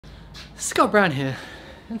Scott Brown here.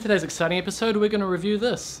 In today's exciting episode, we're going to review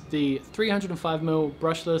this, the 305mm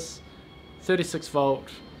brushless 36 volt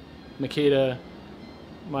Makita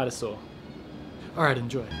miter saw. Alright,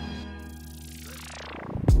 enjoy.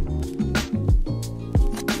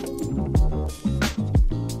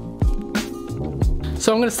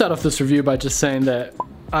 So I'm going to start off this review by just saying that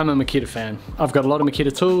I'm a Makita fan. I've got a lot of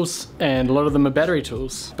Makita tools and a lot of them are battery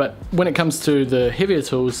tools. But when it comes to the heavier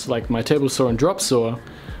tools like my table saw and drop saw,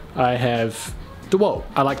 I have DeWalt.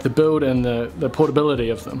 I like the build and the portability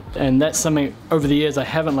of them. And that's something over the years I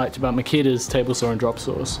haven't liked about Makita's table saw and drop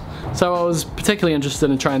saws. So I was particularly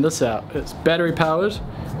interested in trying this out. It's battery powered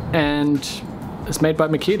and it's made by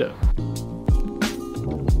Makita.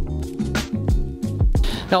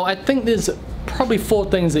 Now I think there's probably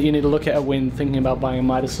 4 things that you need to look at when thinking about buying a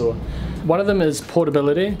miter saw. One of them is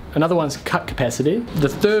portability, another one's cut capacity, the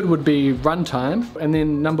third would be runtime, and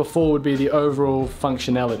then number 4 would be the overall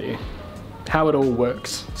functionality, how it all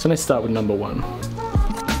works. So let's start with number 1.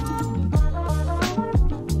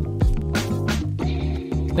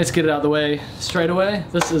 Let's get it out of the way straight away.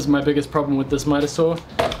 This is my biggest problem with this miter saw.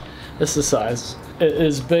 It's the size. It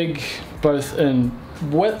is big both in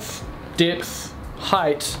width, depth,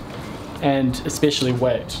 height, and especially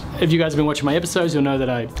weight. If you guys have been watching my episodes, you'll know that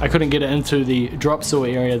I couldn't get it into the drop saw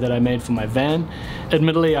area that I made for my van.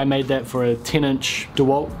 Admittedly, I made that for a 10-inch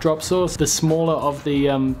DeWalt drop saw, the smaller of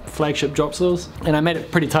the flagship drop saws, and I made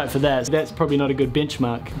it pretty tight for that. So that's probably not a good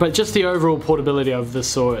benchmark. But just the overall portability of this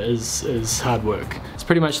saw is hard work. It's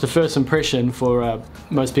pretty much the first impression for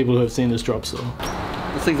most people who have seen this drop saw.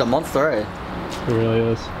 This thing's a monster, eh? It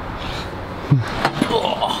really is.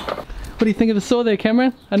 What do you think of the saw there,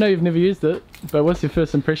 Cameron? I know you've never used it, but what's your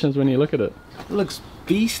first impressions when you look at it? It looks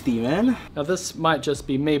beastie, man. Now this might just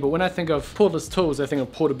be me, but when I think of cordless tools, I think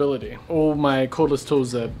of portability. All my cordless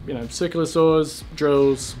tools are, circular saws,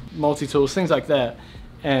 drills, multi-tools, things like that.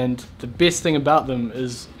 And the best thing about them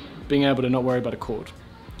is being able to not worry about a cord.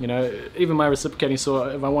 Even my reciprocating saw,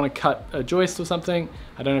 if I want to cut a joist or something,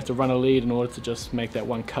 I don't have to run a lead in order to just make that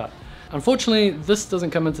one cut. Unfortunately, this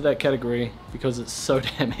doesn't come into that category because it's so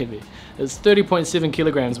damn heavy. It's 30.7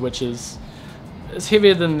 kilograms, which is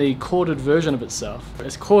heavier than the corded version of itself.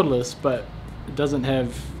 It's cordless, but it doesn't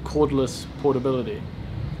have cordless portability.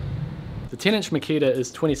 The 10-inch Makita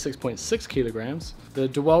is 26.6 kilograms. The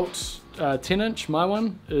DeWalt 10-inch, my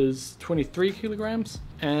one, is 23 kilograms.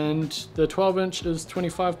 And the 12-inch is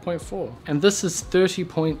 25.4. And this is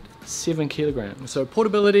 30.7 kilograms. So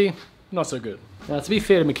portability, not so good. Now to be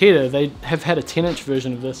fair to Makita, they have had a 10-inch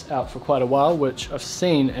version of this out for quite a while, which I've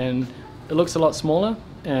seen, and it looks a lot smaller,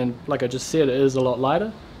 and like I just said, it is a lot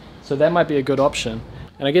lighter, so that might be a good option.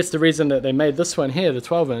 And I guess the reason that they made this one here, the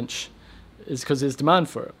 12-inch, is because there's demand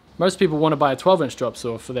for it. Most people want to buy a 12-inch drop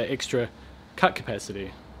saw for that extra cut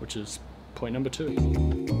capacity, which is point number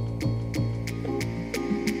 2.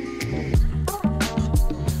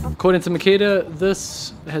 According to Makita,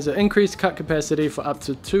 this has an increased cut capacity for up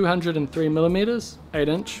to 203 millimeters,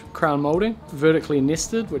 8-inch crown molding, vertically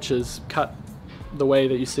nested, which is cut the way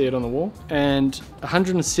that you see it on the wall, and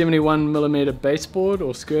 171 millimeter baseboard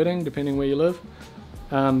or skirting, depending where you live,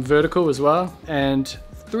 vertical as well, and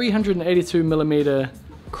 382 millimeter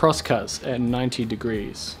crosscuts at 90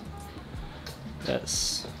 degrees.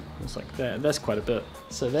 That's like that. That's quite a bit.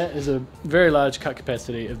 So that is a very large cut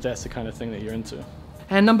capacity if that's the kind of thing that you're into.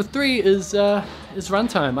 And number 3 is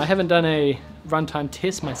runtime. I haven't done a runtime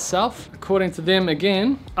test myself. According to them,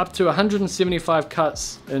 again, up to 175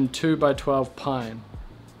 cuts in 2x12 pine.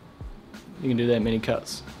 You can do that many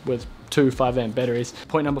cuts with 2 5-amp batteries.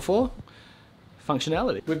 Point number 4,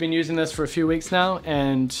 functionality. We've been using this for a few weeks now,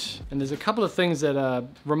 and there's a couple of things that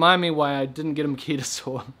remind me why I didn't get a Makita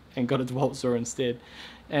saw and got a DeWalt saw instead.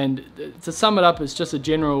 And to sum it up, it's just a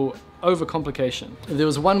general overcomplication. If there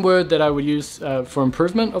was one word that I would use for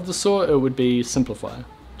improvement of the saw, it would be simplify.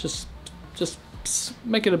 Just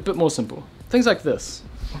make it a bit more simple. Things like this.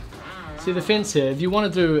 See the fence here, if you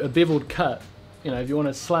want to do a beveled cut, if you want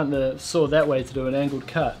to slant the saw that way to do an angled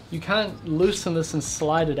cut, you can't loosen this and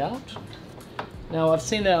slide it out. Now I've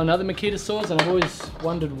seen that on other Makita saws and I've always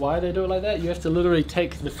wondered why they do it like that. You have to literally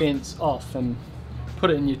take the fence off and put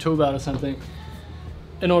it in your tool belt or something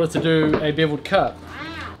in order to do a beveled cut.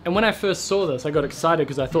 And when I first saw this, I got excited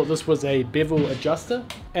because I thought this was a bevel adjuster.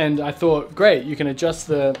 And I thought, great, you can adjust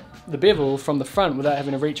the bevel from the front without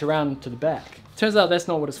having to reach around to the back. Turns out that's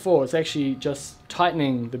not what it's for. It's actually just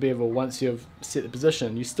tightening the bevel once you've set the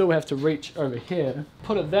position. You still have to reach over here,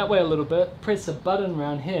 put it that way a little bit, press a button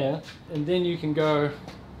around here, and then you can go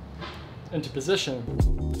into position.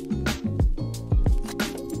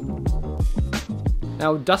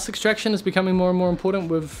 Now, dust extraction is becoming more and more important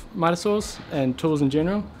with miter saws and tools in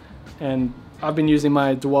general. And I've been using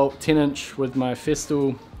my DeWalt 10-inch with my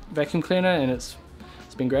Festool vacuum cleaner, and it's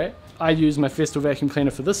been great. I use my Festool vacuum cleaner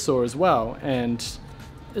for this saw as well, and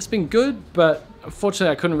it's been good, but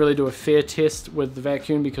unfortunately I couldn't really do a fair test with the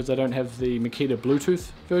vacuum because I don't have the Makita Bluetooth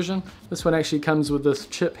version. This one actually comes with this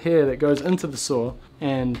chip here that goes into the saw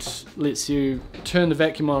and lets you turn the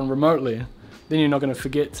vacuum on remotely. Then you're not going to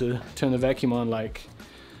forget to turn the vacuum on like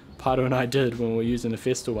Pato and I did when we were using the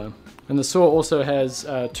Festool one. And the saw also has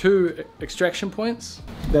 2 extraction points.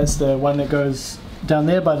 That's the one that goes down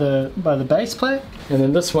there by the base plate, and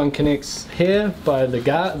then this one connects here by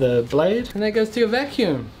the blade, and that goes to your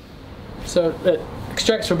vacuum. So it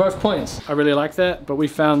extracts from both points. I really like that, but we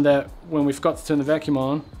found that when we forgot to turn the vacuum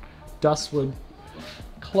on, dust would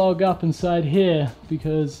clog up inside here,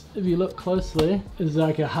 because if you look closely, it's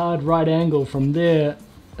like a hard right angle from there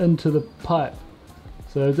into the pipe.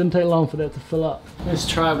 So it didn't take long for that to fill up. Let's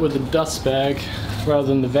try it with the dust bag rather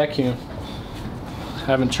than the vacuum. I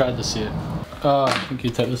haven't tried this yet. Oh, I think you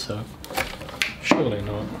take this out. Surely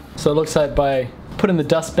not. So it looks like by putting the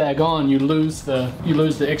dust bag on, you lose the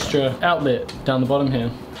extra outlet down the bottom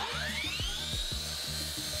here.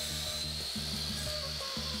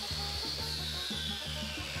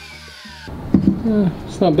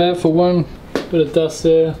 It's not bad for one. Bit of dust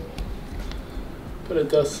there. Bit of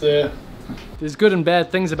dust there. There's good and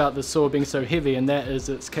bad things about this saw being so heavy, and that is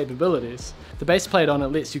its capabilities. The base plate on it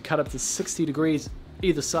lets you cut up to 60 degrees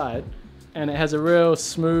either side, and it has a real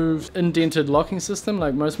smooth indented locking system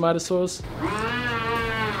like most miter saws.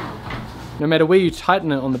 No matter where you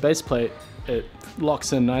tighten it on the base plate, it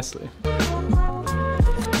locks in nicely.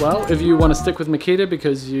 Well, if you want to stick with Makita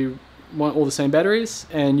because you want all the same batteries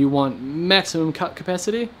and you want maximum cut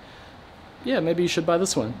capacity, yeah, maybe you should buy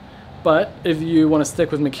this one. But if you want to stick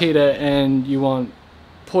with Makita and you want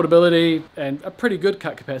portability and a pretty good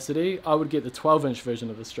cut capacity, I would get the 12-inch version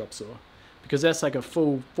of this drop saw, because that's like a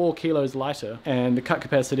full 4 kilos lighter, and the cut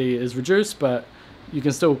capacity is reduced, but you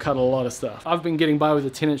can still cut a lot of stuff. I've been getting by with a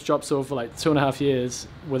 10-inch drop saw for like 2.5 years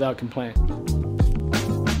without complaint.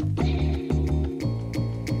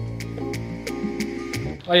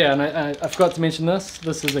 Oh yeah, and I forgot to mention this.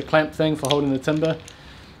 This is a clamp thing for holding the timber.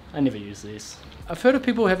 I never use these. I've heard of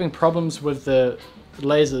people having problems with the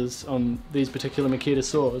lasers on these particular Makita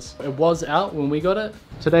saws. It was out when we got it.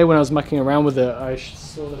 Today when I was mucking around with it, I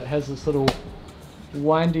saw that it has this little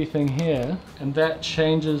windy thing here, and that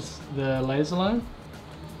changes the laser line.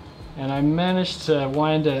 And I managed to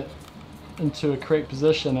wind it into a correct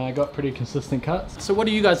position, and I got pretty consistent cuts. So what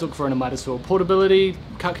do you guys look for in a miter saw? Portability,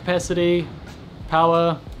 cut capacity,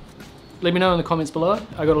 power? Let me know in the comments below.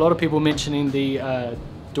 I got a lot of people mentioning the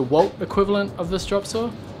DeWalt equivalent of this drop saw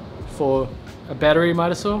for a battery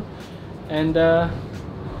miter saw, and the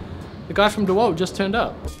guy from DeWalt just turned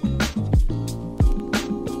up.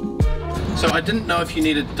 So I didn't know if you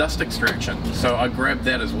needed dust extraction, so I grabbed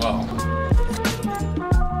that as well.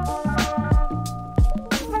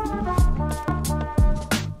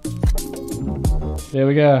 There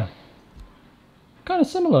we go. Kind of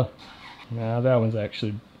similar. Nah, that one's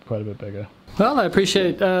actually quite a bit bigger. Well, I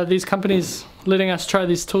appreciate these companies letting us try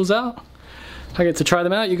these tools out. I get to try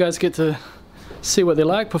them out, you guys get to see what they're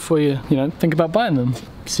like before you think about buying them.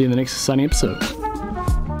 See you in the next exciting episode.